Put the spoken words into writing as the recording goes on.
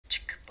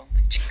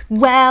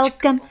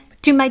Welcome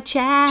to my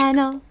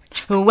channel.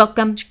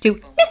 Welcome to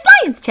Miss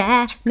Lyons'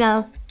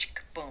 channel.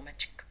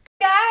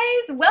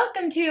 Guys,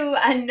 welcome to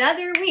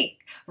another week.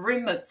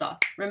 Remote sauce,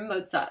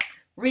 remote sauce.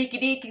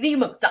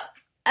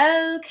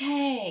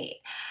 Okay,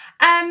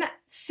 I'm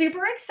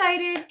super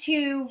excited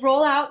to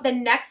roll out the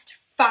next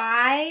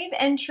 5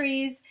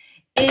 entries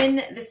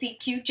in the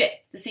CQJ.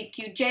 The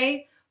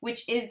CQJ,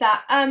 which is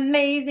that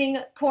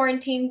amazing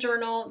quarantine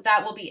journal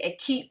that will be a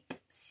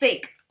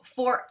keepsake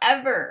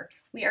forever.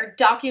 We are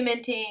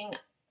documenting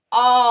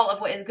all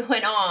of what is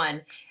going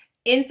on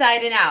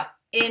inside and out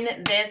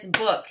in this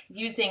book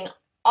using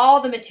all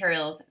the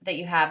materials that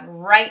you have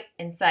right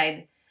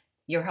inside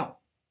your home.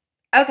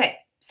 Okay,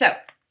 so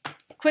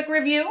quick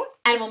review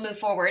and we'll move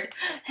forward.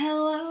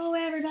 Hello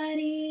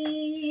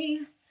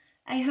everybody.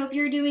 I hope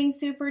you're doing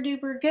super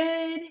duper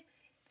good.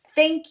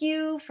 Thank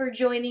you for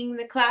joining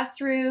the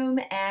classroom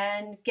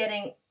and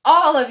getting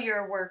all of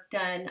your work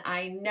done.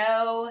 I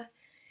know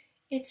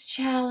it's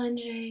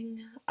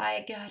challenging,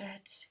 I get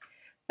it.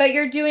 But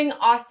you're doing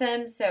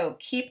awesome, so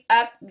keep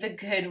up the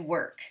good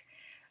work.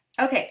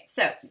 Okay,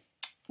 so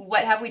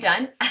what have we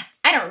done?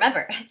 I don't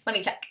remember. Let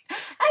me check.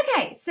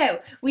 Okay, so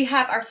we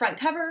have our front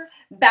cover,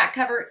 back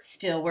cover,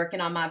 still working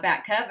on my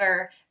back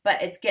cover,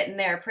 but it's getting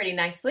there pretty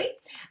nicely.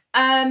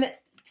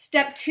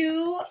 Step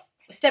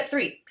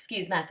 3,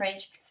 excuse my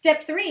French.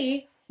 Step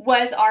 3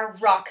 was our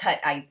raw cut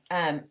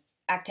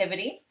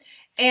activity.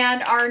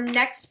 And our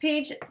next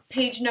page,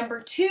 page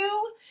number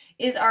 2,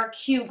 is our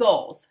Q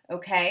goals,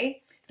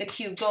 okay? The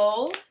Q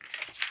goals.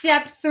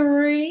 Step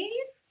 3,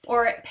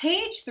 or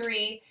page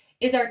 3,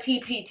 is our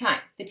TP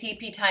time, the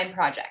TP time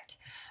project.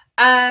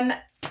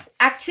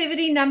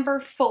 Activity number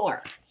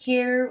 4,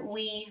 here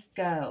we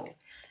go.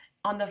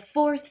 On the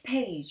 4th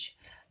page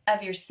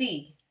of your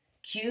CQJ.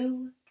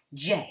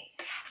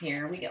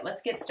 Here we go,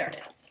 let's get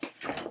started.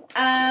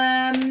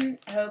 I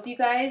hope you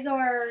guys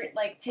are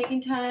like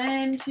taking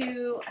time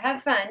to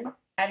have fun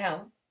at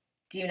home.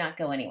 Do not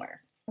go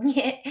anywhere.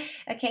 Okay?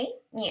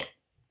 Yeah.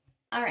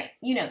 All right,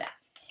 you know that.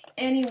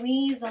 Any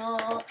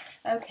weasel.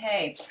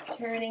 Okay,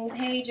 turning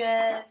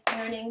pages,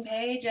 turning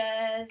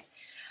pages.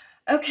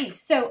 Okay,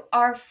 so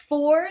our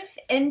 4th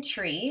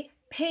entry,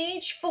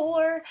 page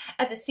 4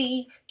 of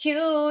the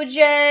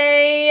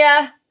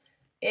CQJ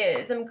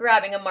is, I'm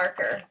grabbing a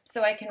marker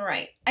so I can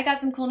write. I got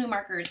some cool new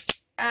markers.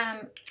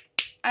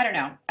 I don't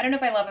know. I don't know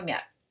if I love them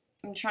yet.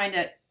 I'm trying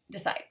to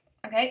decide.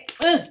 Okay?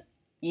 Ugh.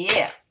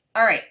 Yeah.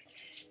 All right.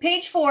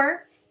 Page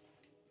 4.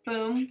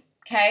 Boom.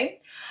 Okay.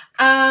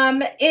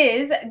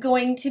 Is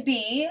going to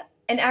be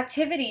an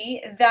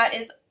activity that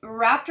is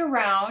wrapped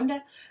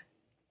around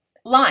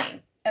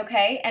line.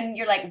 Okay? And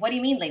you're like, what do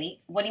you mean,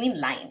 lady? What do you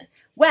mean line?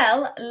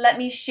 Well, let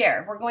me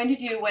share. We're going to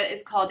do what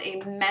is called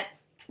a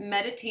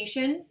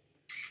meditation.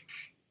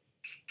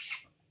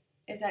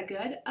 Is that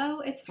good? Oh,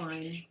 it's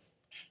fine.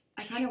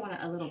 I kind of want it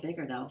a little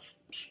bigger though,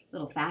 a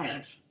little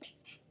fatter.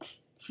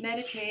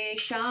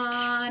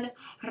 Meditation,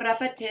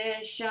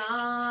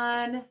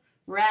 repetition,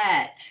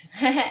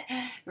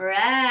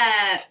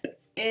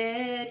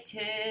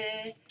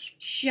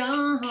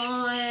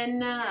 repetition.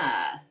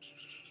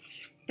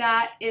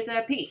 That is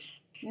a P,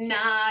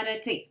 not a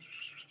T.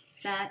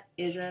 That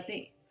is a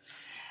P.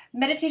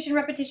 Meditation,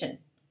 repetition.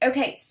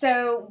 Okay,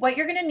 so what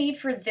you're gonna need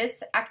for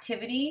this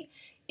activity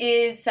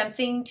is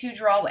something to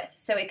draw with.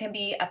 So it can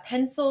be a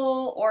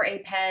pencil or a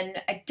pen.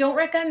 I don't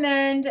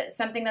recommend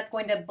something that's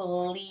going to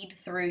bleed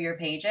through your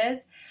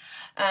pages.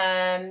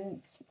 Yeah,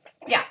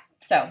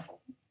 so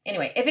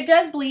anyway, if it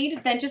does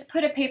bleed, then just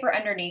put a paper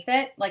underneath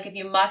it. Like if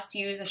you must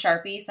use a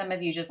Sharpie, some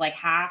of you just like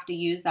have to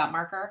use that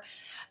marker.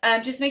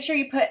 Just make sure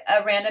you put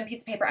a random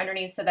piece of paper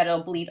underneath so that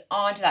it'll bleed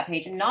onto that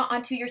page and not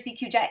onto your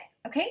CQJ,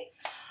 okay?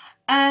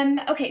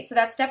 Okay, so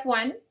that's step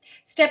 1.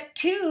 Step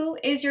 2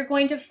 is you're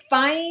going to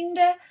find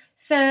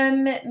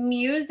some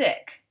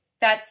music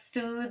that's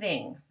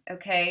soothing,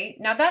 okay?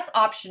 Now that's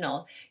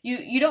optional.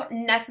 You don't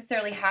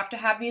necessarily have to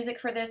have music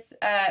for this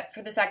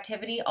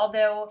activity,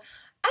 although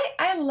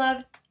I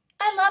love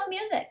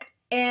music,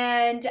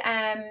 and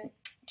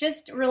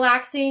just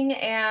relaxing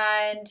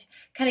and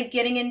kind of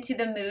getting into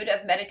the mood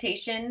of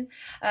meditation,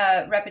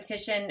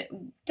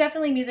 repetition.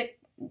 Definitely music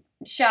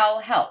shall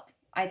help,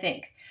 I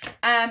think.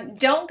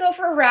 Don't go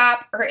for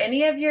rap or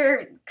any of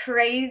your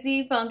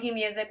crazy funky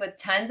music with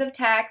tons of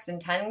text and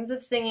tons of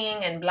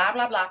singing and blah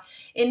blah blah.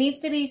 It needs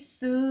to be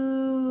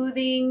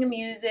soothing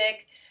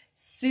music,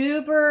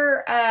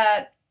 super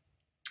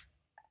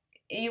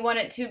you want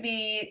it to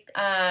be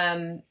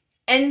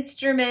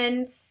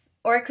instruments,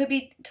 or it could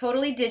be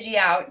totally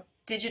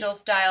digital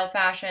style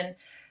fashion,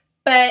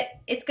 but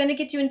it's going to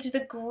get you into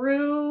the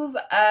groove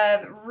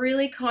of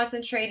really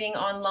concentrating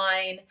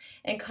online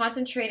and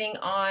concentrating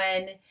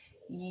on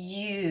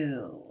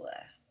you,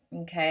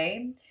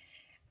 okay?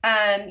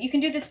 You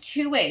can do this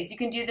 2 ways. You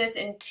can do this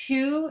in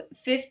 2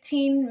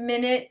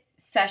 15-minute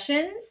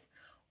sessions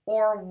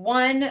or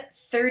 1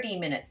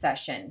 30-minute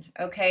session,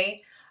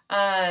 okay?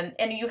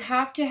 And you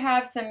have to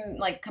have some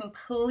like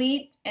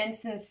complete and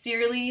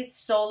sincerely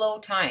solo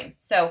time.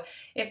 So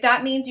if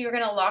that means you're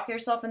going to lock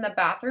yourself in the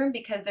bathroom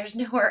because there's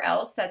nowhere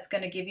else that's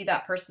going to give you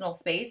that personal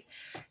space,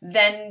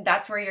 then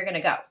that's where you're going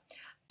to go.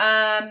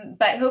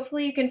 But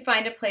hopefully you can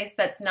find a place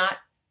that's not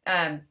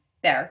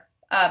there,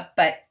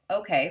 but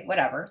okay,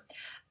 whatever,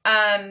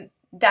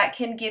 that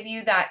can give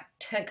you that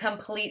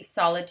complete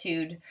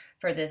solitude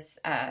for this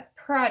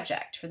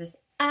project, for this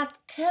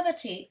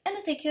activity in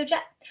the CQJ.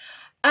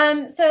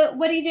 So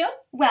what do?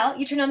 Well,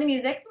 you turn on the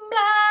music,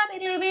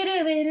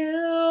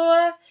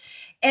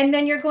 and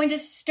then you're going to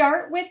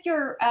start with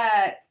your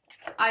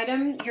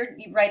item, your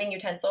writing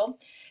utensil,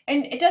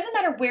 and it doesn't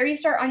matter where you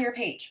start on your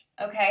page,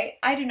 okay?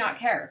 I do not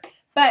care.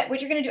 But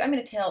what you're going to do, I'm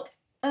going to tilt.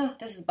 Oh,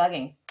 this is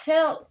bugging.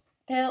 Tilt,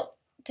 tilt,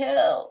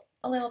 tilt,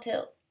 a little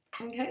tilt,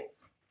 okay?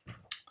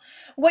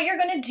 What you're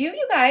going to do,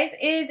 you guys,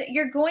 is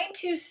you're going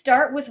to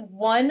start with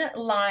one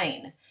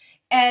line.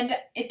 And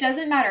it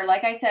doesn't matter,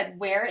 like I said,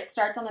 where it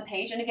starts on the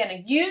page. And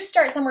again, you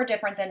start somewhere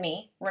different than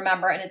me,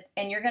 remember,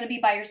 and you're going to be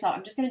by yourself.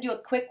 I'm just going to do a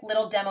quick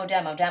little demo.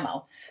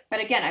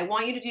 But again, I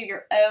want you to do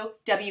your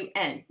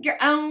OWN, your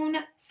own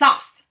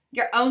sauce,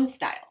 your own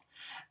style.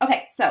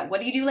 Okay, so what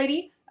do you do,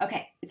 lady?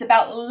 Okay, it's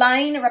about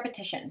line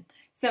repetition.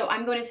 So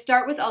I'm going to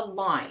start with a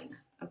line,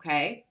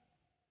 okay?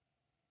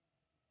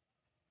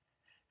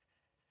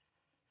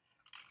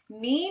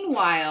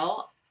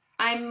 Meanwhile,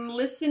 I'm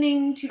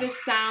listening to the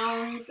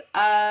sounds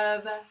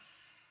of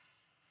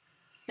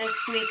the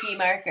squeaky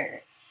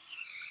marker.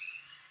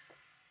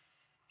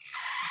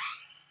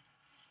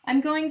 I'm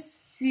going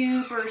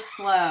super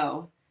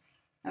slow,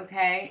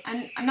 okay?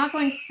 I'm not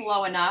going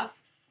slow enough,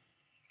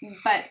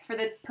 but for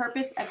the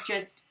purpose of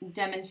just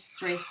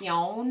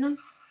demonstration,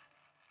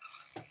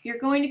 you're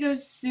going to go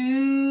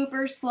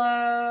super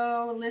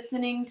slow,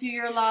 listening to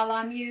your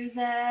la-la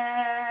music.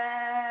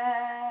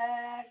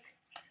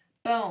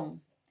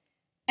 Boom.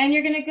 And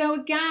you're going to go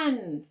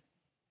again.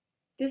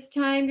 This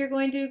time you're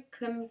going to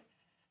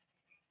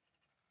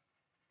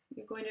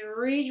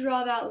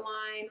redraw that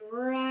line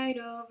right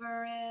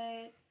over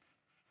it.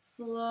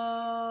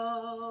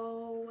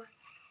 Slow,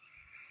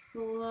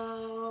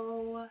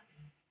 slow.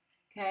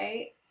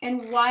 Okay?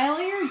 And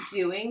while you're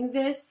doing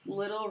this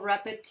little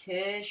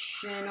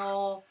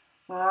repetitional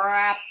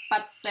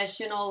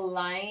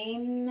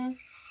line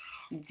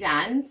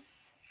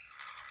dance,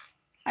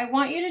 I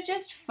want you to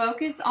just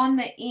focus on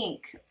the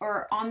ink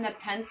or on the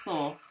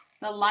pencil,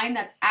 the line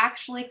that's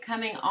actually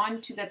coming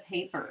onto the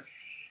paper,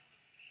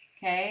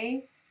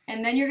 okay?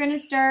 And then you're going to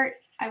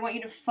start, I want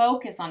you to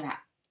focus on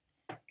that,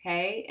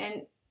 okay?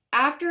 And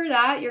after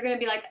that, you're going to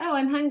be like, oh,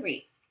 I'm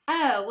hungry.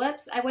 Oh,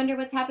 whoops, I wonder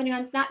what's happening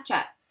on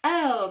Snapchat.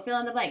 Oh, fill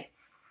in the blank.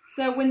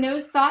 So when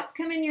those thoughts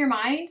come in your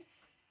mind,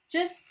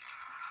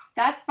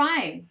 that's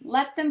fine.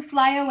 Let them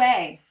fly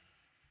away,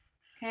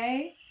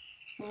 okay?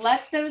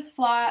 Let those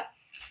fly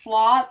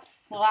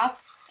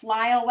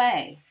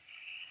away.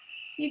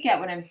 You get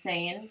what I'm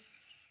saying,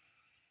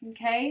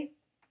 okay?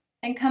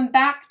 And come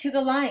back to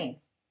the line.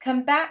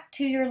 Come back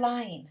to your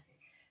line,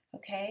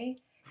 okay?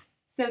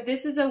 So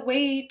this is a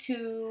way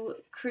to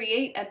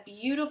create a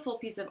beautiful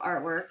piece of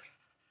artwork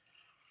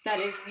that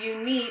is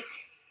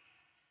unique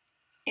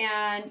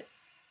and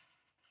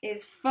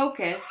is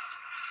focused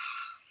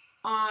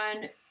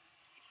on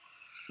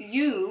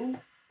you,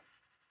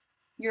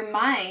 your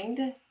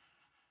mind,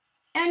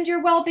 and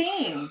your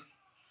well-being.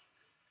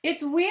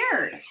 It's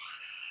weird.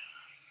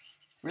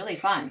 It's really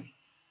fun.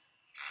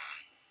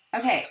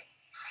 Okay,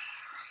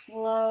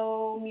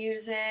 slow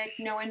music,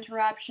 no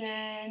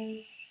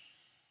interruptions.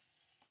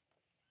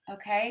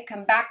 Okay,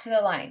 come back to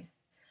the line.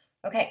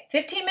 Okay,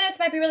 15 minutes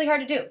might be really hard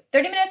to do.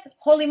 30 minutes,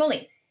 holy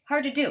moly,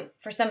 hard to do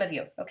for some of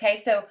you. Okay,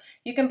 so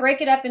you can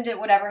break it up into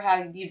whatever,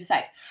 how you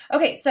decide.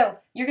 Okay, so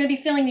you're going to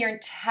be filling your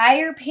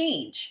entire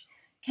page.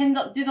 Do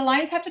the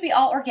lines have to be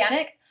all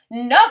organic?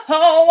 No!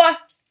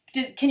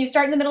 Can you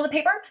start in the middle of the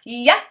paper?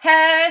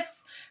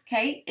 Yes!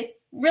 Okay, it's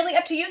really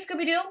up to you,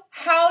 Scooby-Doo,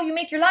 how you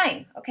make your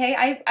line.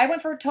 Okay, I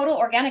went for total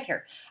organic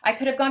here. I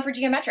could have gone for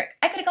geometric.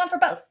 I could have gone for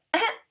both.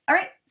 All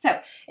right,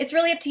 so it's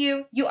really up to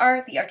you. You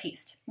are the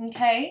artiste.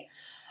 Okay?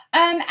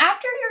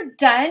 After you're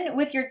done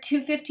with your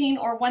 2:15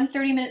 or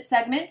 1:30-minute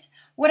segment,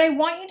 what I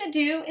want you to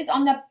do is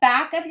on the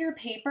back of your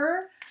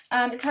paper,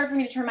 it's hard for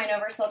me to turn mine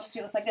over, so I'll just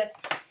do this like this.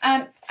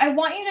 I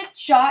want you to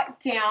jot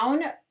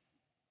down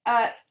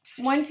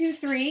 1, 2,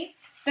 3,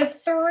 the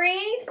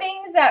 3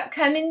 things that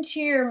come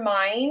into your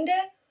mind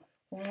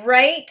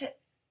right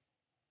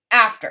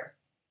after,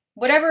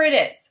 whatever it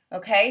is,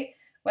 okay?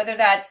 Whether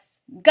that's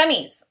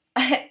gummies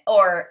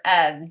or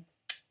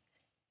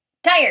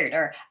tired,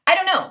 or I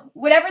don't know,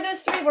 whatever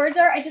those 3 words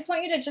are, I just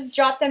want you to just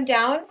jot them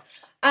down,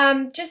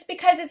 just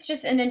because it's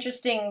just an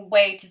interesting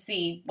way to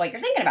see what you're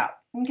thinking about,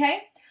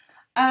 okay?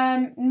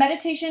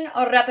 Meditation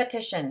or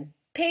repetition,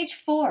 page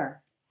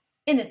 4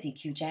 in the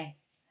CQJ.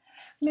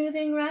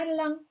 Moving right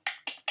along,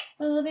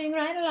 moving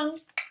right along,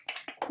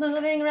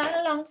 moving right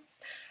along.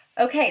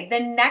 Okay, the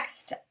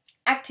next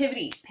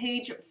activity,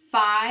 page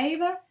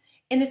 5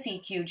 in the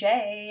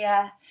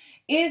CQJ,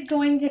 is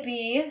going to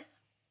be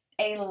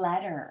a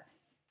letter,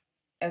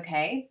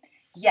 okay?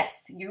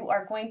 Yes, you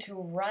are going to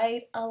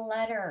write a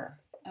letter,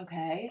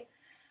 okay?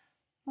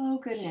 Oh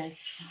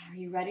goodness, are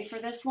you ready for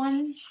this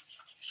one?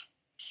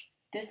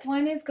 This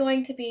one is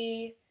going to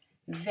be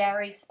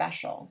very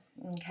special,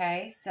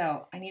 okay?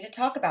 So I need to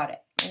talk about it.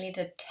 I need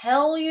to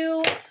tell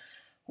you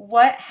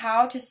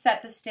how to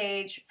set the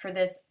stage for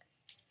this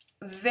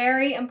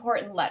very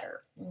important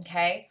letter,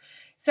 okay?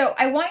 So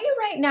I want you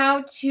right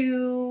now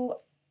to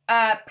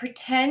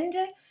pretend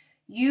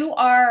you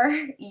are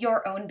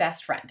your own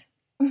best friend,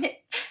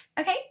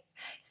 okay?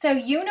 So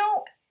you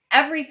know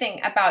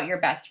everything about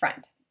your best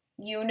friend.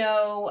 You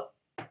know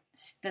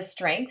the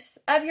strengths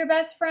of your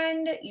best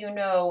friend. You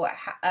know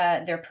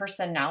their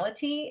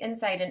personality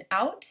inside and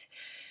out.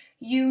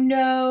 You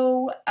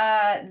know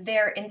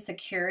their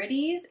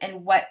insecurities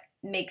and what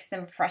makes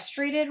them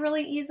frustrated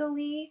really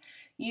easily.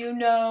 You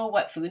know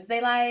what foods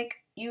they like.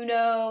 You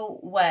know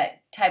what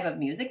type of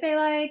music they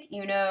like.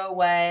 You know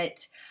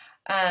what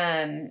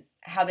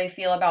how they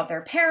feel about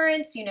their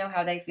parents. You know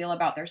how they feel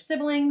about their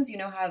siblings. You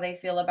know how they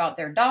feel about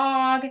their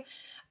dog.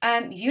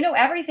 You know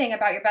everything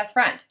about your best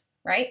friend,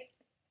 right?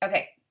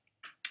 Okay.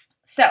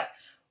 So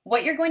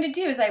what you're going to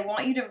do is I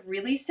want you to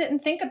really sit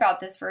and think about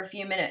this for a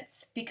few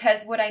minutes,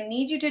 because what I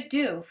need you to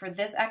do for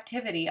this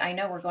activity, I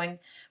know we're going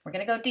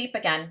to go deep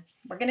again.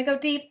 We're going to go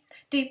deep,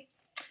 deep,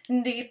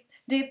 deep,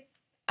 deep.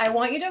 I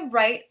want you to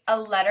write a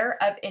letter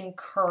of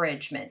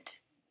encouragement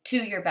to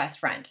your best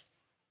friend,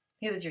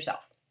 who is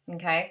yourself,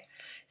 okay?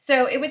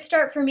 So it would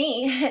start for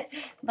me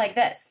like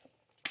this.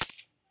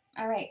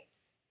 All right.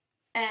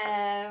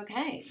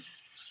 Okay.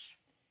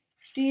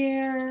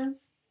 Dear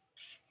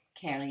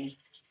Carrie.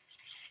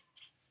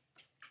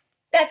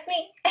 That's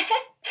me.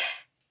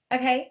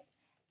 Okay.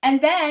 And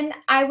then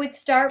I would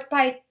start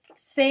by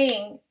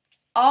saying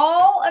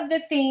all of the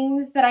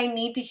things that I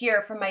need to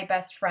hear from my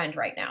best friend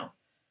right now.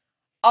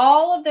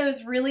 All of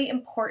those really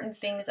important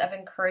things of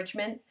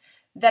encouragement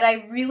that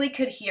I really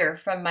could hear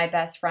from my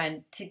best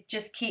friend to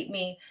just keep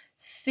me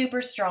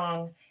super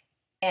strong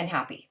and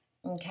happy.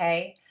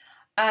 Okay.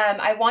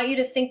 I want you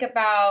to think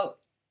about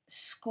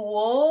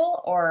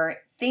school or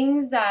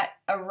things that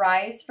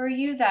arise for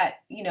you that,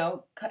 you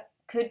know,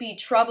 could be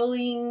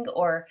troubling,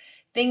 or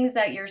things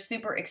that you're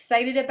super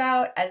excited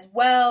about as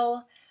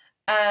well.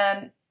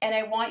 And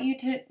I want you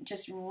to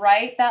just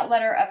write that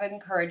letter of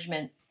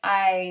encouragement.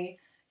 I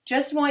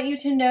just want you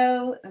to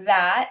know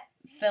that,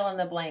 fill in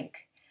the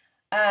blank.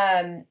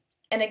 And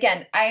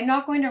again, I'm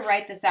not going to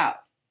write this out.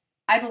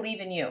 I believe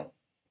in you,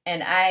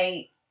 and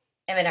I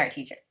am an art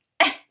teacher.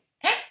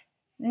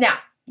 Now,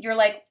 you're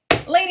like,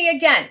 lady,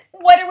 again,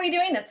 what are we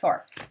doing this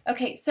for?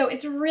 Okay, so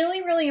it's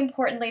really, really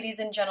important, ladies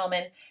and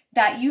gentlemen,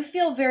 that you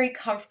feel very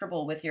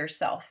comfortable with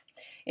yourself.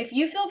 If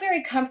you feel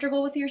very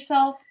comfortable with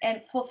yourself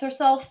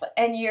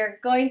and you're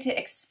going to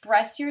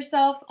express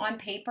yourself on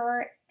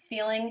paper,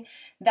 feeling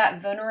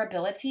that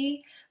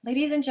vulnerability,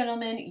 ladies and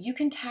gentlemen, you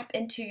can tap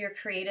into your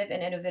creative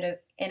and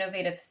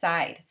innovative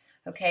side.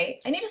 Okay,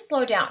 I need to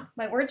slow down.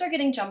 My words are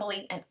getting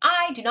jumbly, and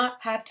I do not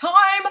have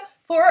time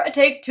for a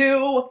take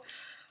two.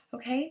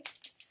 Okay,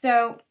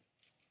 so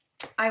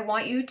I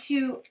want you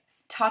to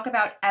talk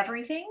about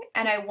everything,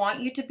 and I want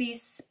you to be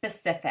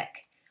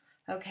specific.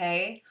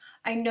 Okay,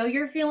 I know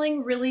you're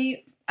feeling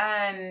really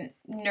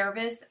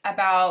nervous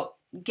about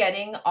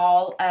getting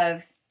all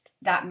of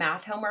that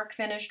math homework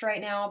finished right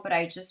now, but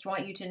I just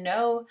want you to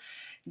know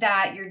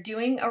that you're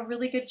doing a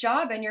really good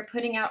job and you're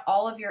putting out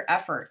all of your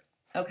effort.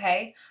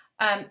 Okay,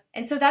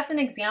 and so that's an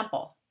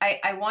example.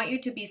 I want you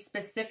to be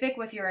specific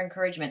with your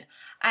encouragement.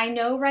 I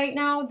know right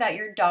now that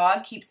your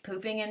dog keeps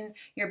pooping in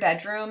your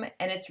bedroom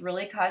and it's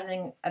really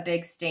causing a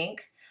big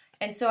stink.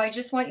 And so I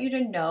just want you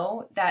to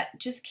know that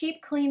just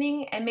keep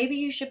cleaning, and maybe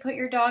you should put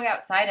your dog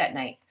outside at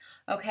night,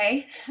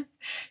 okay?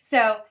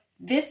 So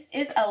this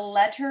is a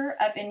letter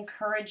of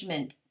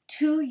encouragement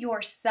to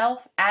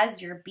yourself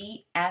as your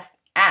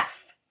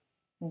BFF,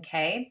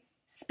 okay?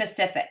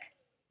 Specific.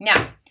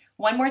 Now,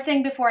 one more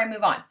thing before I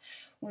move on.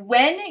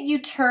 When you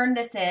turn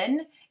this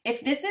in,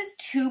 if this is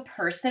too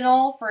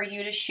personal for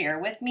you to share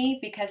with me,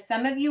 because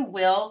some of you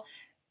will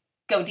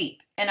go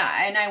deep, and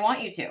I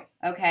want you to,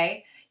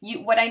 okay?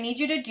 What I need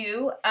you to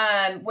do,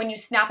 when you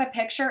snap a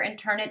picture and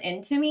turn it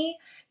into me,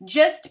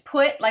 just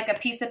put like a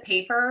piece of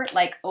paper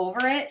like over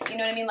it, you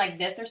know what I mean, like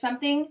this or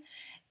something,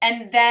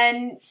 and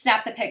then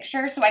snap the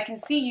picture so I can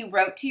see you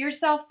wrote to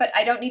yourself, but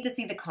I don't need to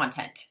see the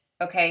content,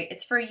 okay?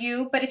 It's for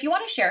you, but if you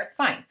want to share,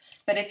 fine.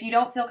 But if you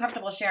don't feel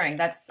comfortable sharing,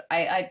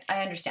 I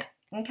understand,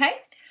 okay?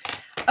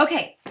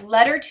 Okay,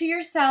 letter to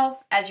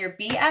yourself as your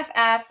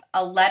BFF,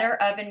 a letter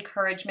of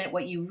encouragement,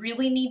 what you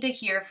really need to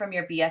hear from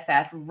your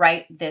BFF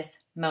right this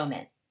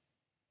moment.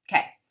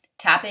 Okay,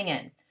 tapping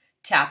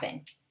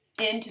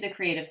into the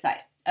creative side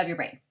of your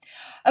brain.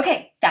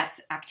 Okay,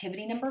 that's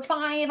activity number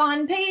 5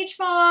 on page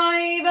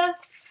 5.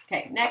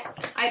 Okay,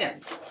 next item.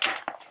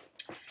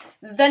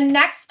 The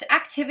next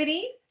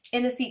activity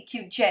in the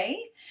CQJ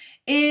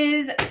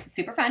is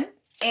super fun,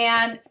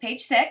 and it's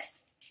page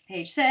 6.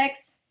 Page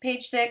 6.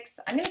 Page 6.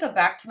 I'm going to go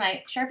back to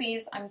my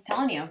Sharpies. I'm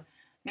telling you. I'm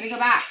going to go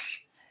back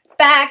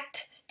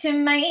to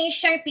my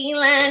Sharpie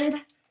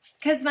land,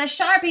 because my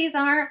Sharpies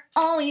are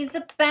always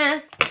the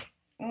best.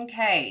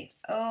 Okay,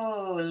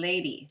 oh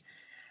lady.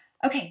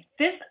 Okay,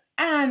 this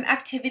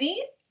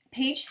activity,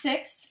 page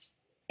 6,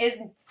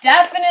 is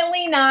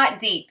definitely not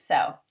deep.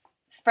 So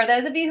for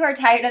those of you who are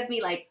tired of me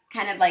like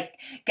kind of like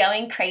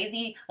going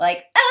crazy,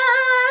 like,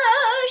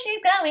 oh,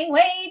 she's going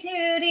way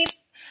too deep.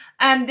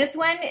 This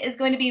one is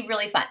going to be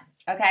really fun,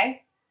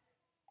 okay?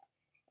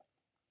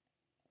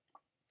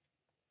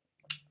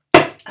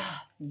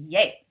 Oh,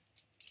 yay.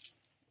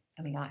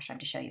 Oh my gosh, I have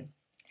to show you.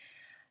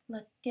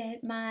 Look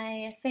at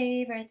my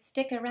favorite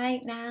sticker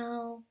right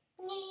now.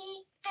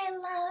 I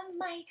love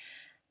my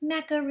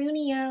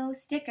macaroonio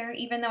sticker,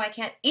 even though I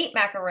can't eat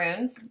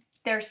macaroons.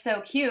 They're so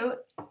cute.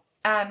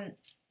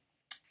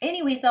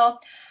 Anyway, so,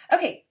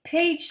 okay,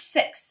 page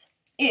 6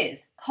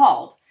 is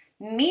called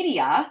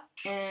Media,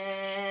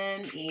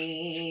 M-E-D-I-A,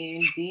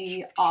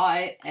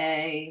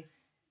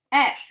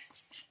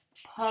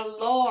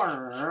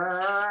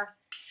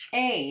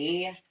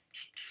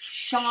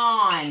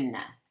 Exploration.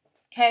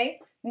 Okay,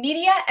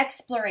 media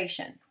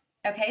exploration.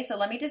 Okay, so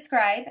let me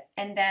describe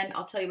and then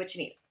I'll tell you what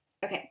you need.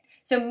 Okay,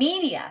 so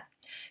media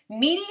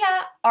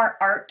are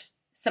art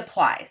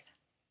supplies.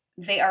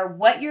 They are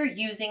what you're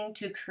using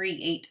to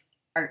create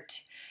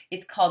art.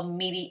 It's called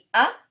media.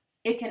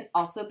 It can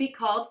also be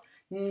called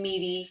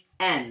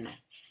medium.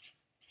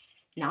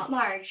 Not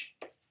large,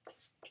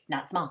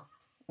 not small.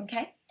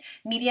 Okay,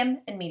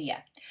 medium and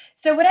media.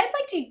 So what I'd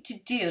like to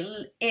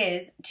do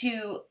is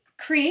to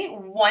create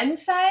one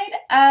side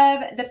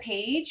of the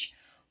page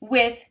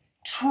with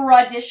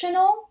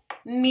traditional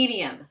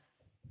medium.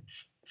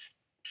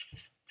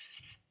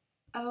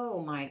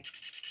 Oh my,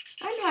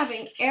 I'm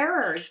having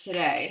errors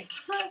today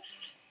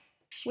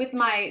with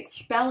my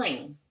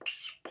spelling.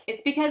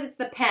 It's because it's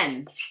the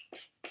pen.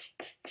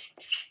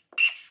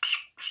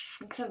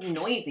 It's so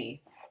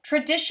noisy.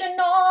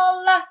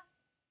 Traditional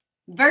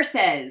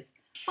versus.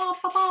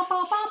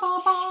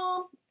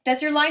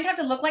 Does your line have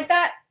to look like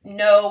that?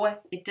 No,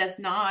 it does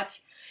not.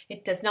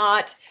 It does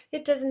not.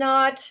 It does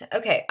not.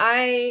 Okay,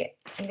 I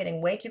am getting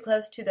way too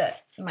close to the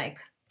mic,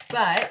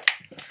 but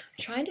I'm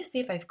trying to see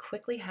if I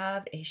quickly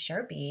have a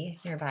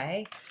Sharpie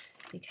nearby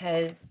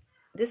because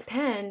this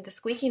pen, the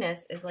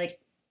squeakiness is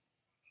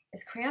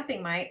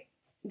cramping my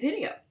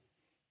video.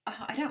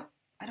 I don't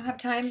have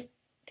time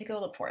to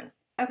go look for it.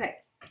 Okay.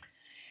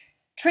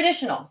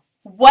 Traditional.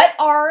 What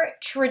are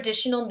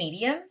traditional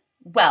medium?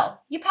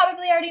 Well, you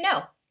probably already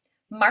know.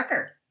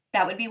 Marker,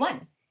 that would be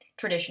one.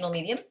 Traditional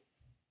medium,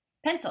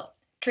 pencil.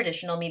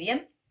 Traditional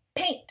medium,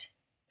 paint.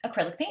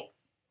 Acrylic paint,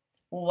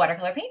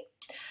 watercolor paint,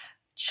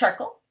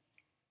 charcoal,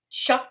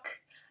 chalk.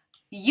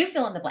 You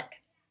fill in the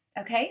blank.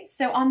 Okay,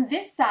 so on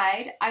this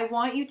side, I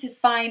want you to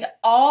find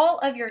all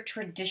of your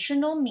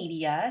traditional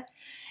media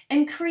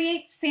and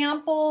create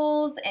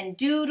samples and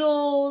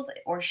doodles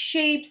or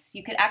shapes.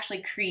 You could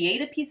actually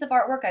create a piece of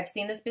artwork. I've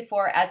seen this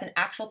before as an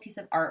actual piece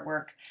of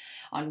artwork.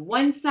 On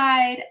one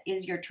side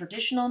is your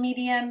traditional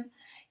medium,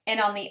 and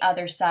on the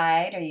other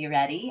side, are you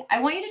ready? I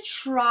want you to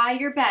try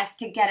your best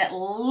to get at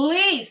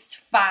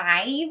least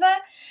 5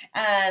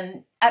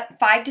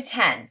 to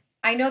 10.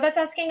 I know that's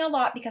asking a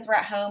lot because we're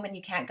at home and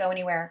you can't go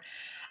anywhere.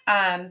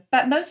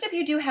 But most of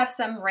you do have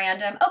some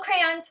random,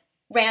 crayons,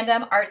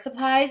 random art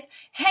supplies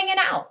hanging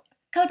out.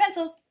 Color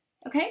pencils,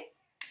 okay?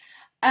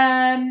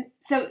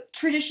 So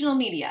traditional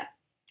media,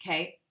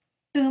 okay?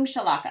 Boom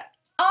shalaka.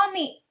 On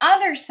the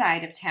other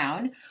side of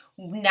town,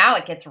 now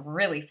it gets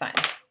really fun.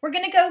 We're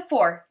gonna go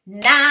for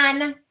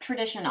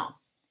non-traditional,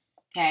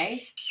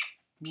 okay?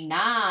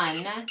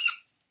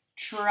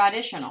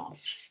 Non-traditional.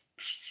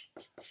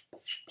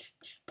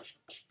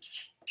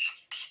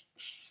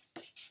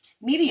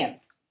 Medium,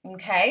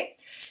 okay?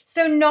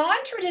 So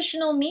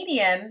non-traditional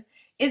medium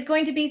is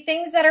going to be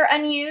things that are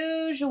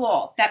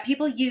unusual, that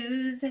people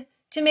use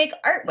to make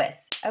art with,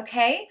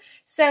 okay?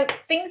 So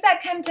things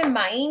that come to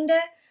mind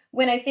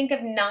when I think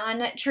of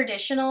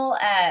non-traditional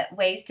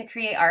ways to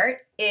create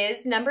art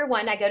is, number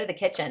one, I go to the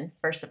kitchen,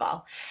 first of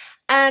all.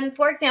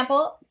 For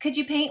example, could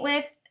you paint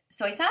with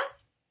soy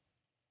sauce?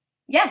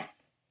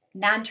 Yes,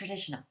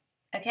 non-traditional,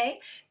 okay?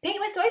 Paint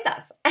with soy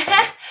sauce.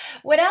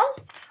 What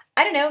else?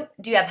 I don't know,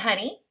 do you have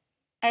honey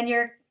in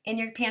your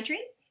pantry?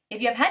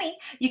 If you have honey,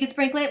 you could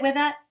sprinkle it with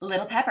a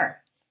little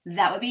pepper.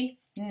 That would be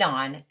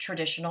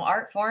non-traditional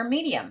art form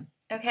medium,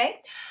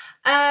 okay?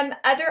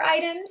 Other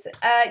items,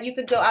 you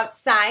could go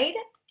outside,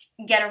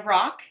 get a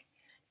rock,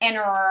 and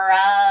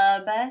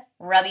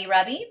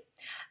rubby.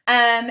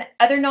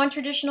 Other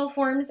non-traditional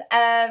forms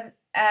of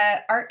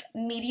art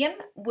medium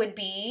would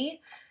be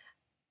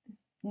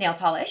nail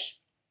polish,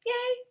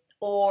 yay,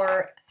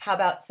 or how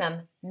about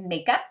some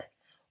makeup,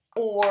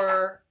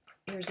 or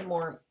here's some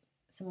more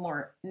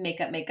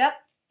makeup.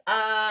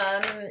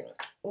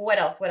 What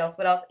else?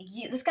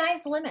 The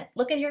sky's the limit.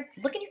 Look in your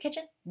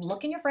kitchen,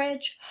 look in your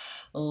fridge,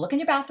 look in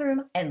your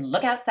bathroom, and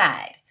look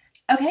outside.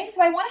 Okay,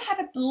 so I want to have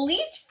at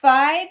least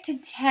 5 to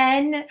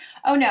 10.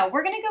 Oh no,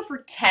 we're gonna go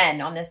for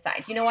 10 on this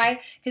side. You know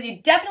why? Because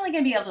you're definitely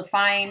gonna be able to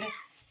find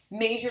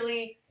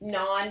majorly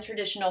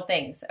non-traditional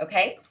things,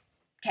 okay?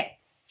 Okay,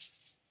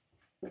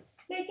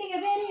 Making a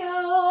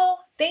video.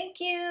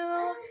 Thank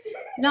you.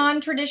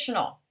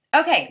 Non-traditional.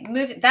 Okay,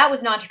 that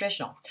was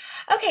non-traditional.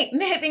 Okay,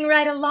 moving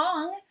right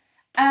along.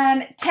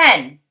 10.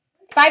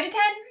 5 to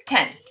 10?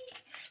 10.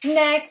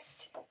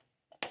 Next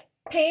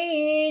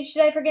page.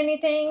 Did I forget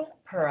anything?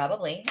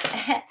 Probably.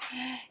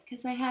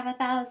 Because I have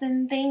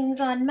 1,000 things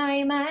on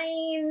my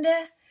mind.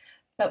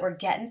 But we're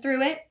getting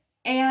through it,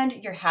 and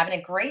you're having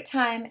a great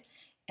time,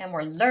 and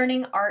we're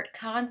learning art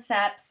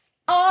concepts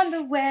on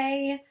the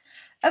way.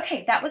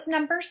 Okay, that was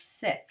number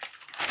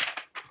 6.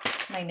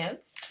 My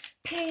notes.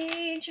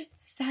 Page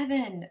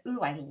 7.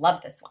 Ooh, I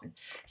love this one.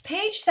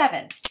 Page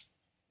 7.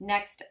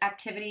 Next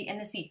activity in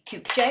the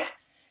CQJ.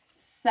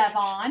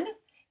 7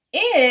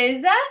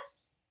 is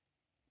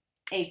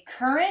a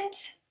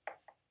current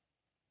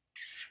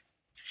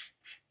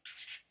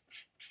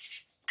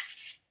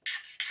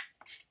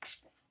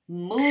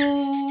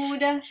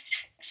mood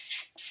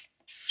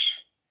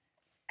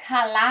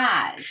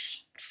collage.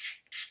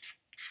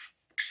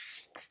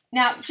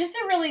 Now, just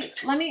to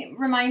let me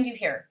remind you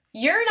here,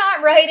 you're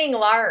not writing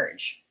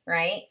large,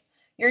 right?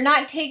 You're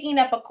not taking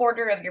up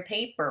 1/4 of your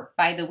paper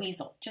by the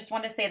weasel. Just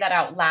want to say that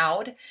out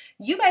loud.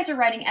 You guys are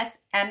writing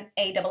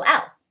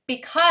SMALL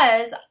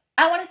because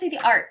I want to see the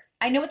art.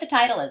 I know what the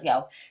title is,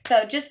 yo.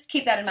 So just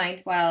keep that in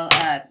mind while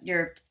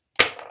you're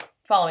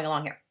following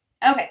along here.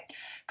 Okay,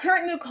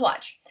 current mood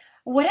collage.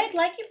 What I'd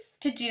like you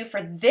to do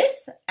for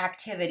this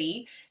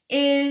activity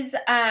is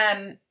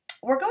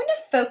we're going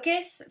to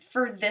focus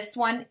for this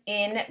one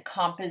in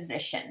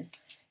composition.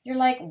 You're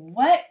like,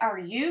 what are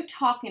you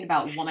talking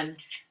about, woman?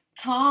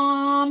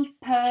 Composition.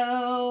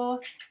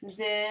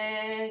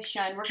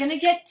 We're going to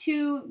get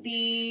to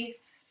the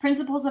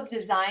principles of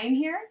design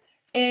here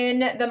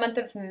in the month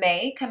of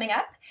May coming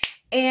up.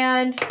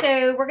 And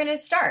so we're going to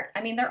start.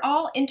 I mean, they're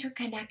all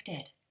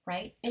interconnected,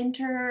 right?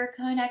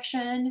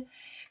 Interconnection.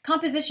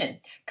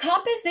 Composition.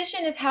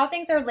 Composition is how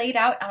things are laid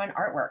out on an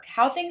artwork,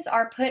 how things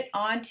are put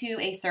onto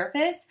a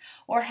surface,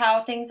 or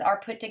how things are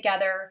put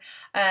together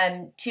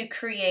to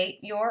create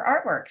your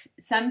artworks.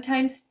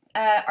 Sometimes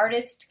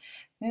artists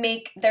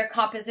make their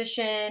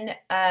composition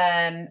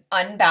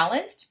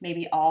unbalanced,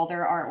 maybe all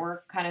their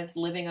artwork kind of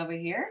living over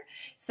here.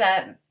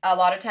 So a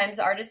lot of times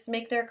artists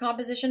make their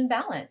composition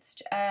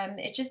balanced.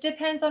 It just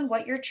depends on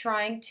what you're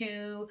trying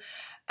to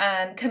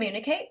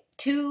communicate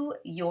to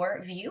your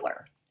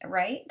viewer.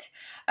 Right?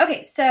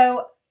 Okay,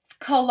 so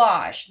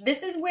collage.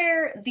 This is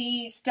where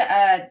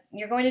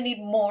you're going to need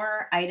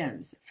more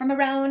items from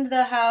around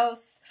the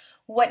house.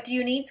 What do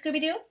you need,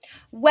 Scooby-Doo?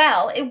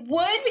 Well, it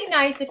would be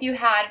nice if you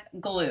had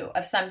glue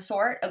of some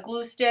sort, a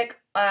glue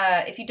stick.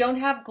 If you don't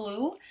have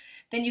glue,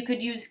 then you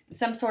could use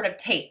some sort of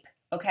tape,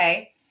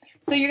 okay?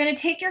 So you're going to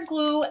take your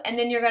glue and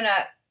then you're going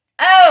to,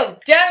 oh,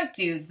 don't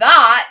do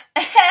that.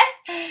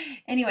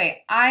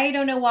 Anyway, I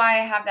don't know why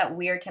I have that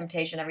weird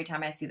temptation every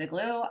time I see the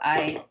glue.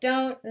 I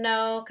don't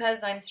know,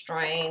 because I'm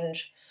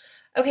strange.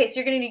 Okay, so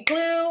you're going to need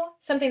glue,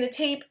 something to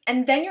tape,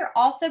 and then you're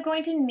also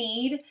going to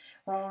need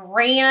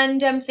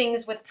random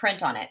things with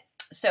print on it.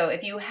 So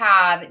if you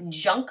have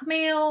junk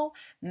mail,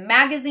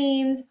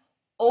 magazines,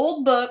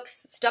 old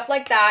books, stuff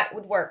like that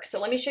would work. So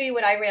let me show you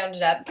what I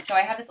rounded up. So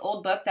I have this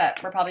old book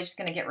that we're probably just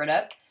going to get rid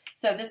of.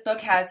 So this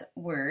book has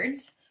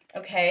words.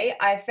 Okay,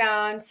 I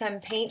found some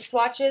paint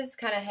swatches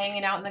kind of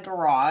hanging out in the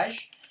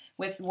garage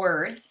with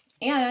words,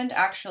 and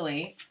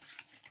actually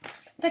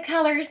the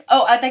colors.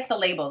 Oh, I like the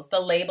labels. The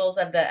labels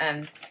of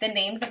the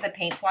names of the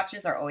paint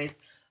swatches are always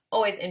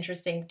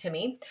interesting to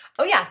me.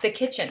 Oh yeah, the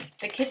kitchen.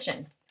 The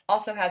kitchen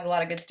also has a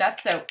lot of good stuff.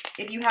 So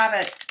if you have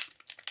a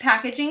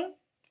packaging,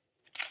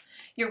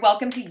 you're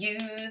welcome to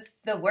use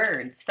the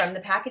words from the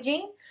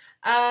packaging.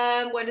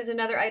 What is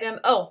another item?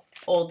 Oh,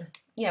 old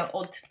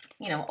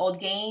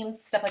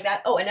games, stuff like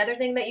that. Oh, another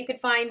thing that you could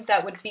find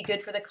that would be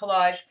good for the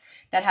collage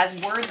that has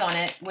words on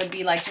it would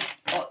be like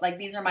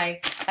these are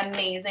my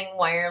amazing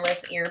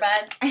wireless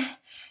earbuds.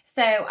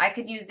 So I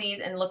could use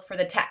these and look for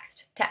the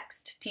text,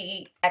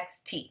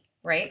 T-E-X-T,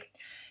 right?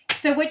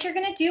 So what you're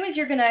going to do is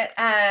you're going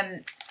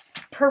to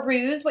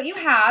peruse what you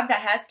have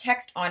that has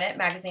text on it,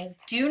 magazines.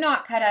 Do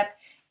not cut up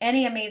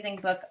any amazing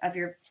book of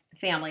your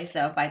families,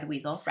 though, by the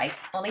weasel, right?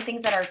 Only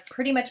things that are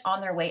pretty much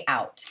on their way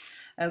out.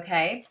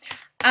 Okay,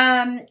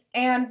 and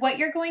what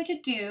you're going to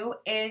do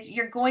is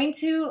you're going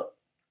to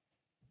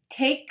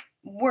take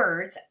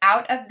words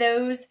out of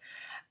those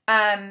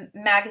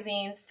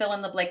magazines, fill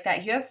in the blank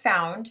that you have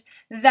found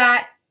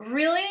that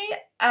really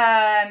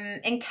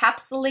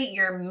encapsulate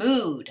your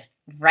mood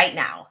right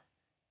now.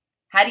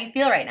 How do you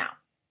feel right now?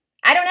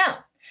 I don't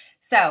know.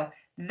 So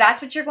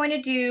that's what you're going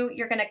to do.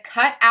 You're going to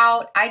cut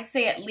out, I'd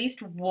say, at least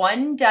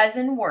 12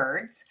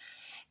 words.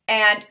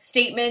 And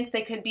statements,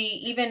 they could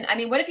be even, I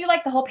mean, what if you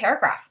like the whole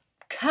paragraph?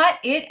 Cut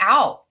it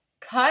out.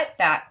 Cut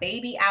that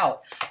baby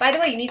out. By the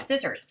way, you need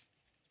scissors,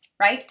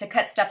 right, to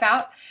cut stuff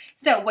out.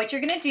 So what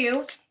you're going to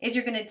do is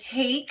you're going to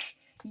take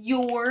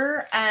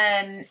your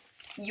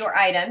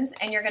items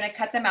and you're going to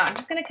cut them out. I'm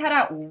just going to cut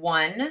out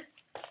one.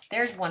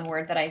 There's one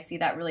word that I see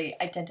that really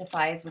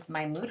identifies with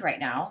my mood right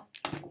now,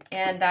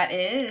 and that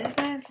is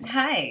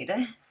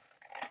hide.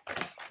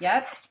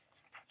 Yep.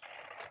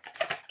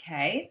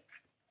 Okay.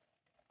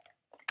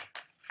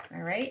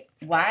 All right.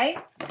 Why?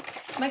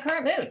 My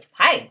current mood.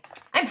 Hide.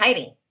 I'm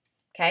hiding.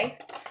 Okay.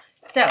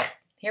 So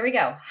here we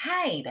go.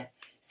 Hide.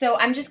 So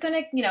I'm just going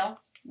to, you know,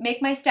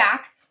 make my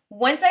stack.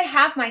 Once I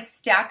have my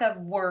stack of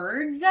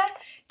words,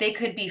 they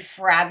could be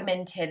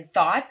fragmented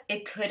thoughts.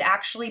 It could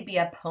actually be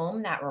a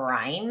poem that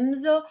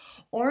rhymes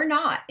or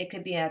not. It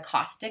could be an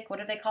acrostic. What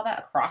do they call that?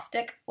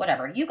 Acrostic?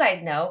 Whatever. You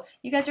guys know.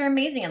 You guys are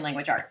amazing in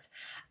language arts.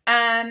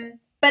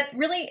 But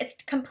really,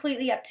 it's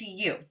completely up to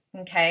you,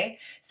 okay?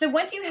 So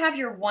once you have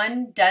your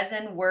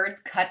 12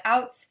 words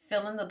cutouts,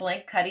 fill in the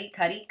blank, cutty,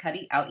 cutty,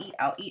 cutty, outie,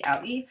 outie,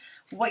 outie,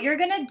 what you're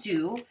going to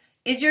do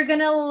is you're going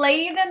to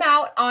lay them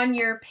out on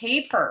your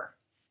paper.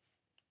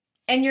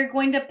 And you're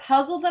going to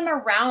puzzle them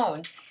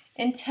around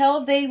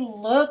until they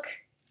look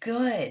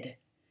good,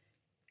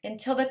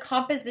 until the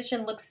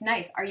composition looks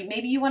nice.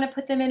 Maybe you want to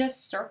put them in a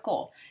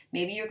circle.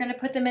 Maybe you're going to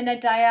put them in a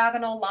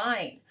diagonal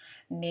line.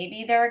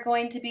 Maybe they're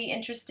going to be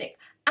interesting.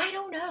 I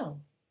don't know,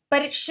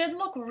 but it should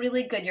look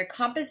really good. Your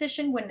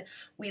composition, when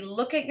we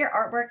look at your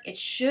artwork, it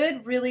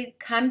should really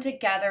come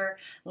together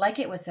like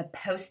it was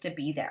supposed to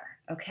be there,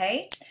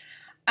 okay?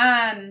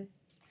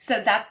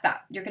 So that's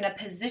that. You're going to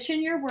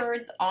position your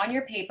words on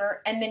your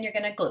paper, and then you're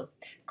going to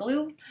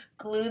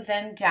glue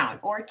them down,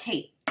 or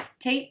tape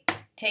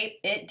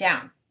it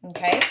down,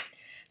 okay?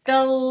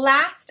 The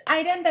last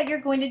item that you're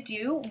going to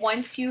do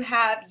once you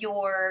have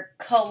your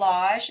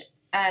collage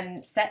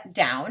set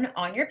down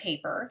on your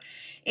paper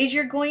is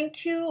you're going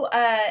to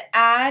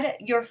add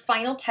your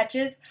final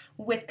touches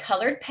with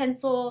colored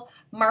pencil,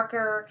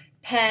 marker,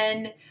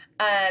 pen,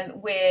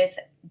 with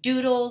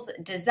doodles,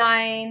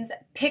 designs,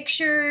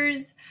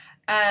 pictures.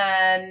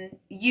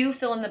 You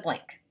fill in the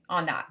blank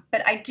on that.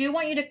 But I do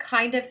want you to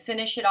kind of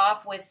finish it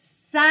off with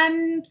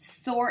some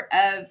sort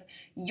of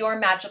your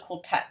magical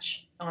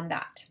touch on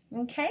that.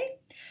 Okay?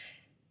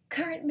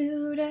 Current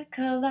mood,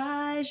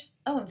 collage.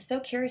 Oh, I'm so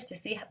curious to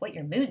see what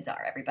your moods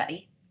are,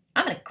 everybody.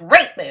 I'm in a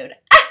great mood.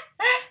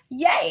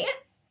 Yay.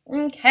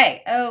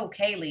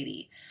 Okay,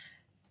 lady.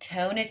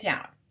 Tone it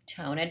down.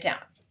 Tone it down.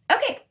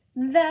 Okay,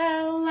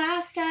 the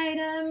last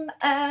item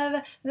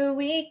of the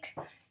week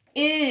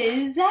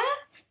is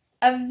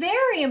a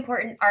very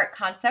important art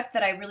concept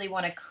that I really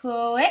want to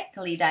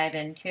quickly dive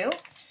into.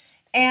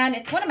 And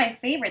it's one of my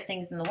favorite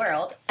things in the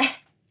world.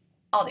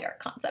 All the art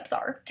concepts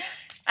are.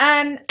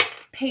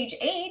 Page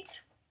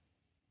 8.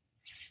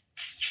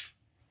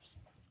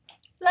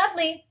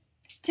 Lovely.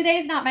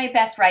 Today's not my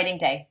best writing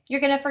day. You're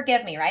going to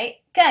forgive me, right?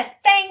 Good.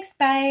 Thanks.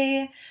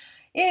 Bye.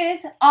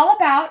 Is all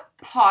about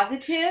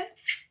positive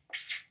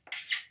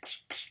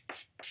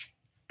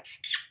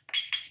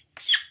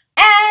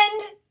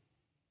and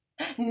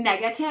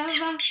negative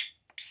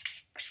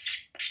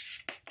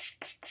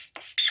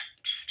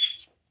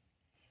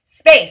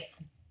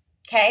space.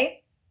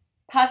 Okay?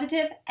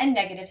 Positive and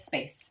negative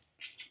space.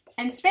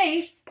 And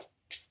space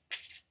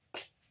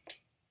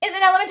is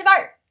an element of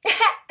art.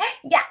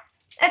 Yeah.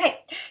 Okay.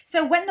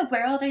 So what in the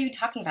world are you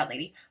talking about,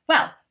 lady?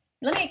 Well,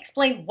 let me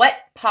explain what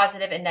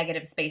positive and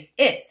negative space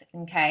is,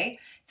 okay?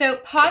 So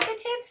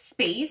positive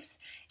space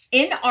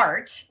in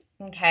art,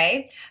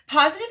 okay?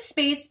 Positive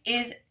space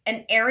is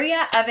an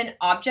area of an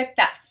object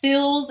that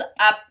fills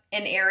up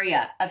an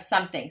area of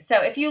something.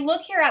 So if you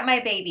look here at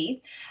my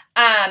baby,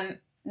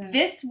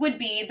 this would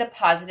be the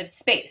positive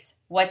space,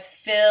 what's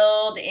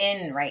filled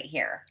in right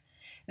here.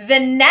 The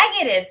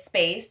negative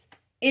space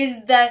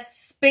is the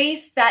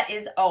space that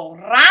is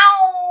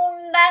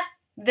around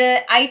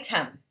the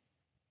item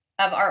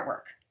of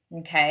artwork,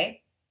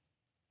 okay?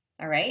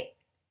 All right?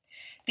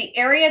 The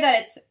area that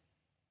it's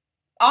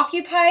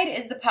occupied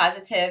is the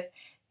positive,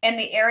 and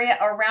the area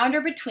around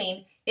or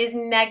between is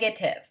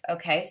negative,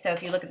 okay? So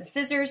if you look at the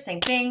scissors,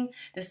 same thing.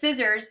 The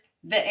scissors,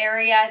 the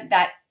area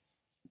that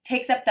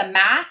takes up the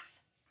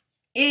mass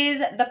is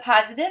the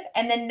positive,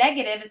 and the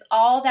negative is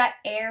all that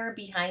air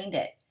behind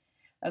it.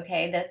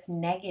 Okay, that's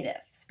negative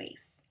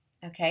space.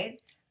 Okay,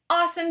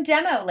 awesome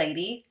demo,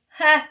 lady.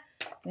 Ha,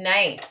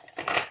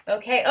 nice.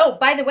 Okay, oh,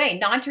 by the way,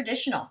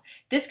 non-traditional.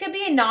 This could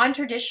be a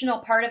non-traditional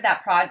part of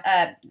that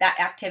that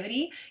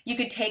activity. You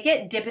could take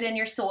it, dip it in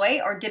your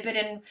soy, or dip it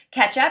in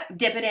ketchup,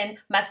 dip it in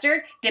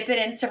mustard, dip it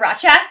in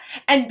sriracha,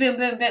 and boom,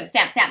 boom, boom,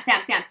 stamp, stamp,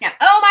 stamp, stamp, stamp.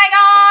 Oh my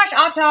gosh,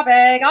 off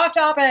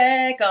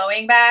topic,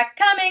 going back,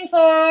 coming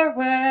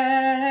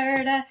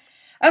forward.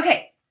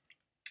 Okay,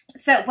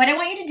 so what I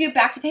want you to do,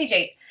 back to page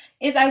 8,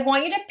 is I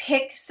want you to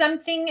pick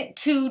something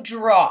to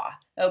draw,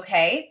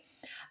 okay?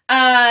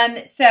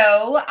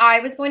 So I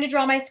was going to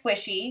draw my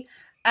squishy.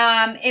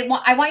 I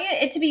want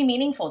it to be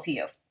meaningful to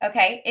you,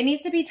 okay? It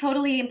needs to be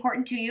totally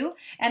important to you,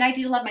 and I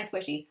do love my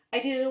squishy. I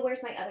do.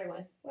 Where's my other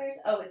one?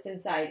 Oh, it's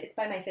inside. It's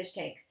by my fish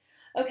tank.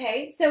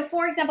 Okay, so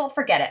for example,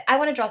 forget it. I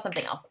want to draw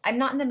something else. I'm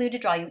not in the mood to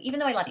draw you, even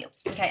though I love you.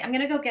 Okay, I'm going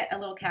to go get a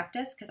little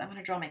cactus because I want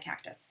to draw my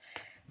cactus.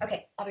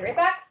 Okay, I'll be right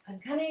back. I'm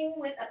coming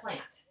with a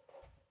plant.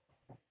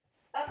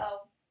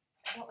 Uh-oh.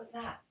 What was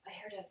that? I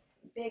heard a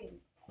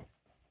big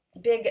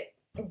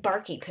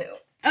barky poo.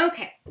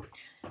 Okay.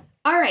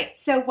 All right.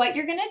 So what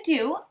you're going to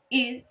do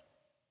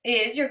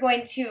is you're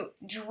going to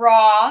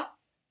draw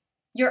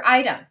your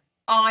item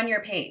on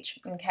your page,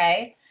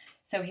 okay?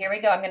 So here we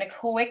go. I'm going to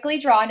quickly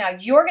draw. Now,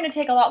 you're going to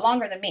take a lot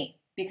longer than me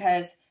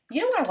because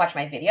you don't want to watch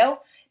my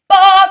video.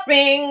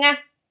 Boring!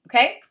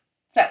 Okay?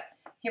 So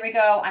here we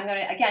go. I'm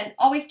going to, again,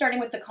 always starting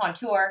with the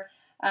contour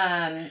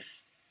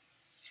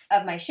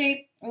of my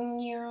shape.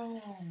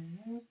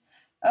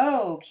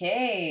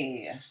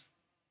 Okay.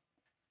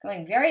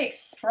 Going very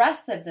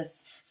expressive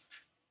this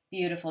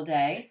beautiful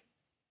day.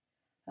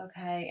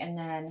 Okay, and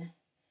then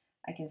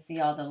I can see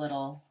all the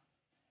little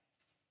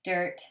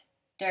dirt,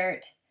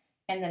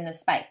 and then the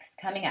spikes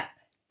coming up.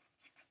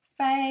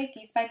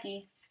 Spiky,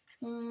 spiky.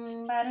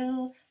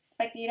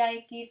 Spiky,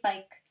 dikey,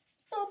 spike.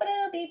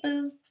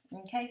 Boo-ba-doo-bee-boo.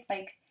 Okay,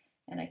 spike.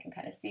 And I can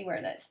kind of see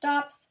where that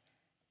stops.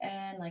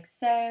 And like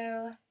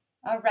so.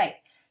 All right.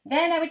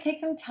 Then I would take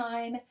some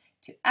time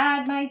to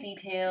add my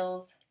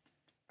details.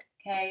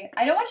 Okay.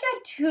 I don't want you to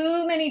add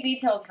too many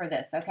details for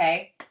this,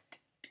 okay?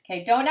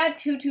 Okay, don't add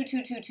too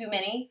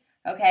many,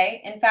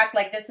 okay? In fact,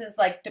 like this is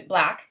like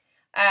black.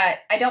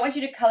 I don't want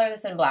you to color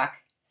this in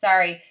black.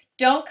 Sorry.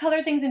 Don't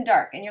color things in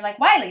dark. And you're like,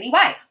 why, lady?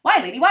 Why? Why,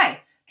 lady?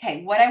 Why?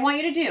 Okay, what I want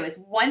you to do is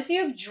once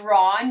you've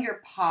drawn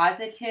your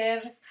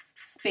positive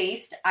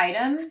spaced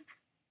item,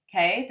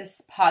 okay,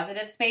 this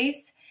positive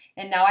space,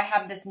 and now I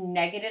have this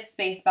negative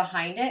space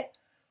behind it,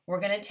 we're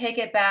going to take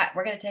it back.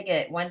 We're going to take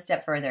it one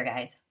step further,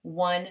 guys.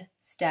 One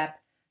step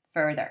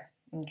further,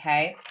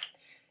 okay?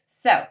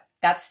 So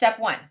that's step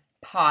one,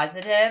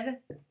 positive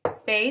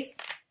space,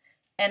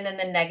 and then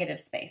the negative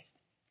space.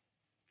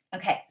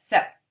 Okay, so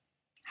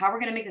how we're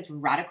going to make this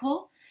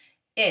radical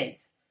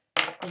is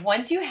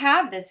once you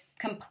have this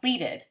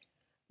completed,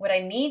 what I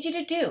need you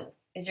to do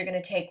is you're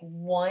going to take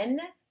one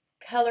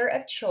color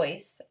of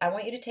choice. I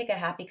want you to take a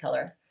happy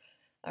color.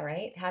 All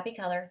right, happy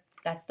color.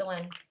 That's the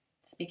one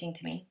speaking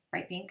to me,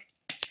 bright pink.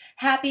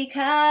 Happy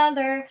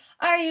color,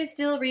 are you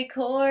still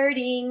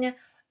recording?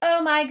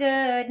 Oh my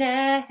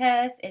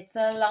goodness, it's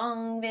a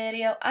long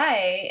video.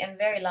 I am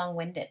very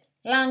long-winded.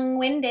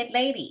 Long-winded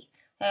lady.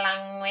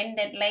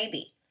 Long-winded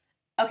lady.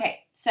 Okay,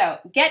 so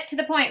get to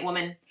the point,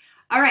 woman.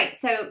 All right,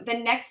 so the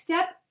next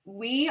step,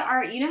 you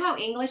know how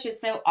English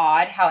is so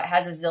odd, how it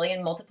has a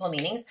zillion multiple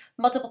meanings?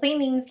 Multiple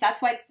meanings,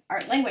 that's why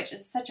our language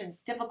is such a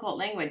difficult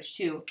language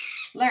to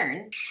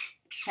learn.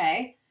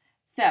 Okay,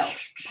 so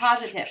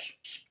positive.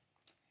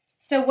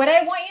 So what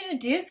I want you to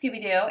do,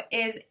 Scooby-Doo,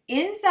 is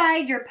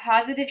inside your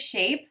positive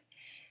shape,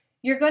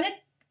 you're going to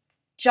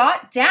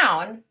jot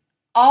down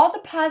all the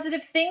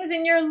positive things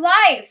in your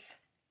life.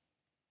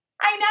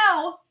 I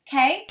know,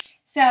 okay?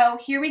 So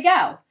here we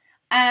go.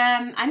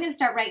 I'm going to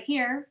start right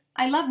here.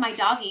 I love my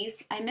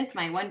doggies. I miss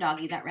my one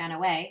doggie that ran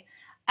away.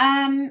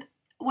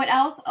 What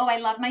else? Oh, I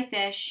love my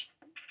fish.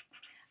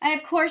 I,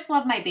 of course,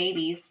 love my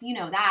babies. You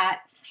know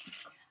that.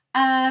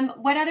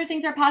 What other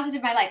things are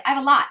positive in my life? I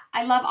have a lot.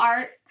 I love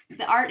art.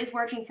 The art is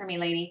working for me,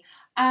 lady.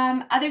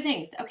 Other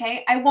things,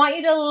 okay? I want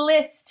you to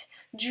list,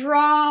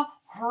 draw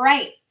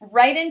right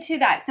into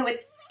that. So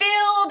it's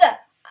filled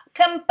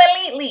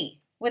completely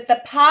with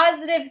the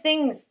positive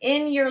things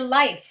in your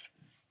life.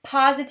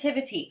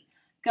 Positivity.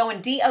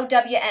 Going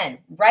D-O-W-N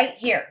right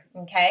here,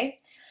 okay?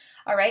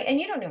 All right, and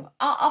you don't know.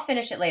 I'll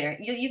finish it later.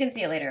 You can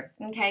see it later,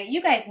 okay?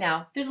 You guys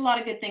know there's a lot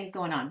of good things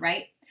going on,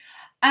 right?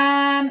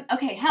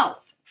 Okay,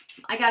 health.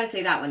 I gotta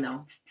say that one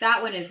though.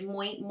 That one is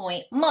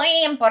muy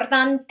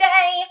importante.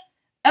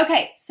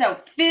 Okay, so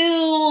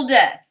filled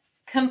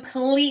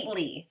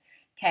completely.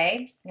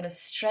 Okay, I'm gonna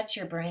stretch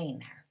your brain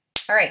there.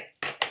 All right,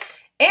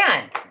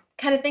 and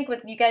kind of think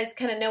what you guys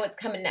kind of know what's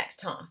coming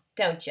next, huh?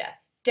 Don't ya?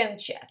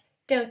 Don't ya?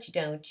 Don't you?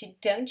 Don't you?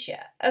 Don't ya?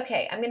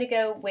 Okay, I'm gonna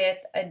go with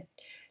a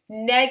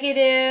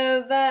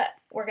negative.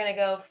 We're gonna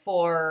go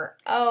for,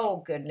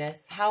 oh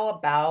goodness, how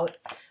about,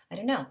 I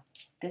don't know.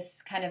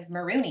 This kind of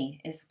maroony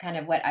is kind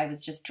of what I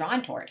was just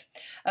drawn toward.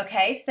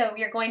 Okay, so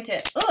you're going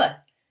to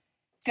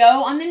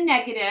go on the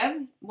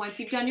negative once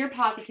you've done your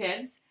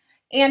positives.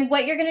 And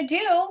what you're going to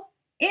do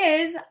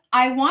is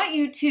I want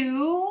you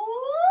to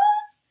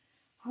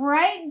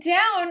write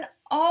down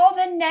all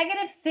the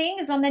negative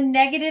things on the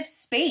negative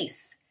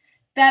space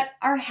that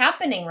are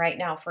happening right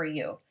now for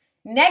you.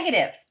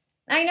 Negative.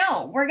 I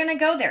know, we're going to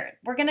go there.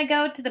 We're going to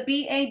go to the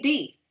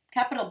B-A-D,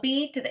 capital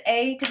B to the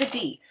A to the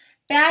D.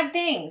 Bad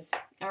things.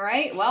 All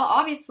right, well,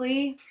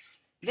 obviously,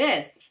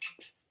 this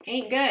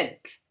ain't good,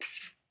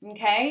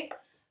 okay?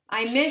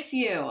 I miss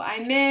you. I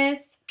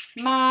miss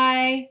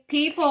my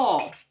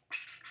people.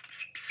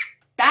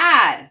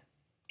 Bad,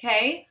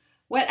 okay?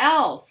 What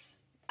else?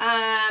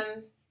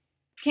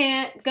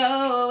 Can't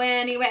go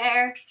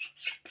anywhere.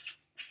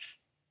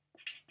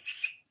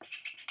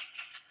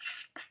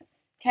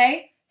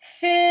 Okay?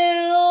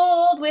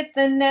 Filled with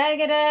the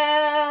negative.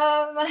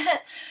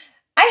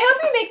 I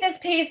hope you make this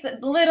piece a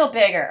little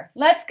bigger.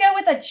 Let's go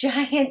with a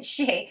giant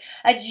shape,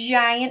 a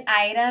giant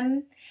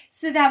item.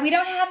 so that we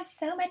don't have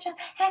so much of,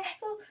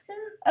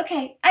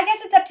 okay, I guess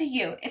it's up to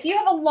you. If you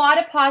have a lot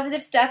of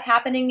positive stuff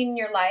happening in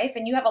your life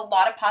and you have a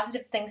lot of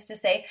positive things to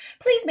say,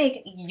 please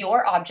make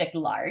your object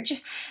large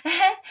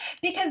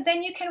because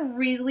then you can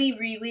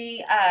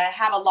really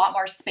have a lot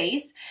more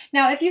space.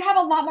 Now, if you have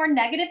a lot more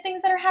negative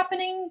things that are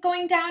happening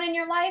going down in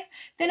your life,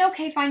 then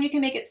okay, fine, you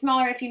can make it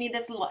smaller if you need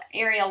this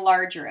area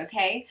larger,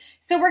 okay?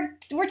 So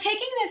we're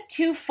taking this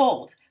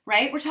twofold,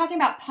 right? We're talking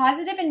about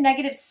positive and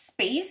negative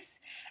space,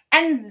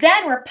 and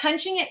then we're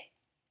punching it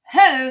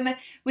home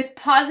with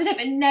positive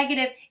and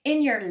negative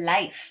in your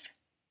life.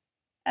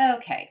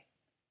 Okay.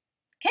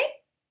 Okay?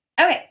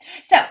 Okay,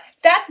 so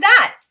that's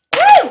that.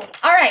 Woo!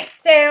 All right,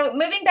 so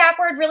moving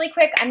backward really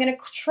quick, I'm going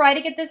to try to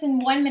get this in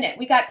 1 minute.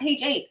 We got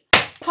page 8,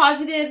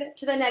 positive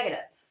to the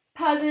negative,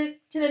 positive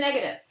to the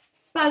negative,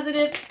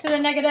 positive to the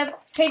negative.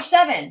 Page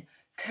 7,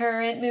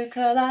 current mood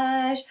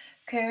collage,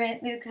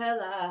 current mood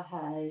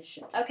collage.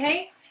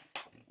 Okay?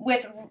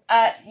 With,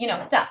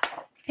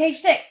 stuff. Page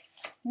 6,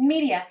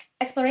 media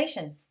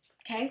exploration.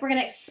 Okay? We're going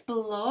to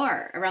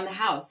explore around the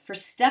house for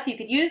stuff you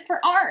could use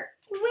for art.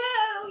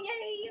 Whoa,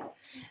 yay.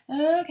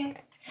 Okay.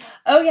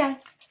 Oh,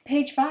 yes.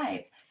 Page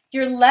 5,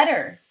 your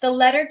letter. The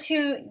letter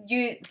to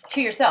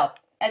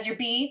yourself as your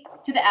B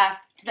to the F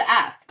to the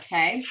F.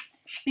 Okay?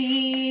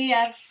 B,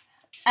 F,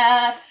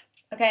 F.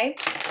 Okay?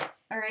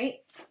 All right?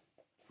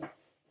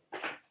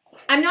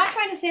 I'm not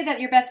trying to say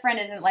that your best friend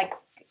isn't, like,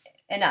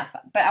 enough,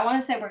 but I want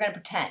to say we're going to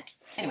pretend.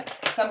 Anyway,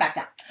 going back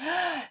down.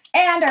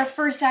 And our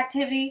first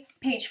activity,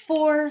 page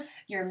 4,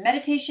 your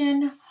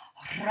meditation,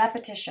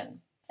 repetition.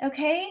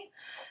 Okay?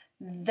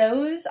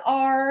 Those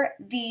are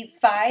the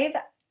 5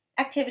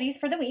 activities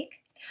for the week.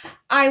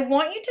 I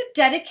want you to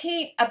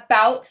dedicate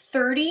about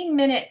 30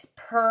 minutes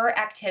per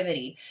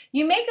activity.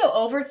 You may go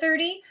over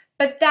 30,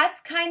 but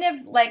that's kind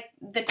of like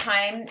the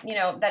time,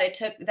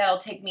 that'll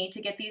take me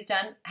to get these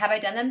done. Have I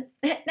done them?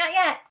 Not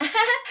yet.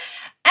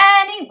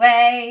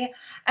 Anyway,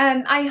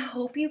 I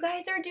hope you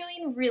guys are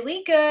doing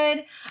really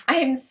good. I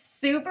am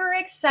super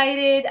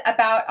excited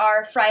about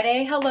our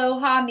Friday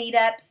Aloha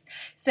meetups,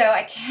 so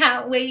I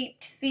can't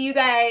wait to see you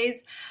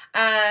guys.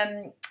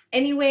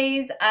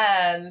 Anyways,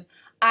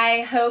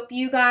 I hope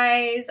you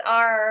guys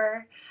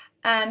are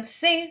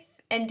safe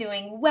and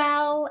doing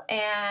well,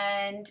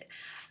 and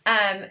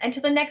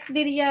until the next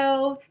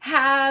video,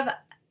 have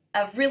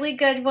a really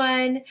good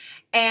one.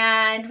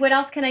 And what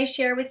else can I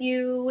share with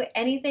you?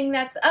 Anything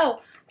that's,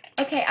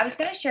 okay, I was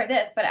going to share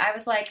this, but I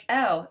was like,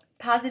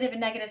 positive and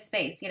negative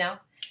space,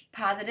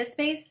 positive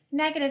space,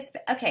 negative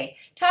space. Okay,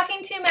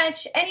 talking too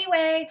much.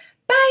 Anyway,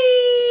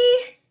 bye!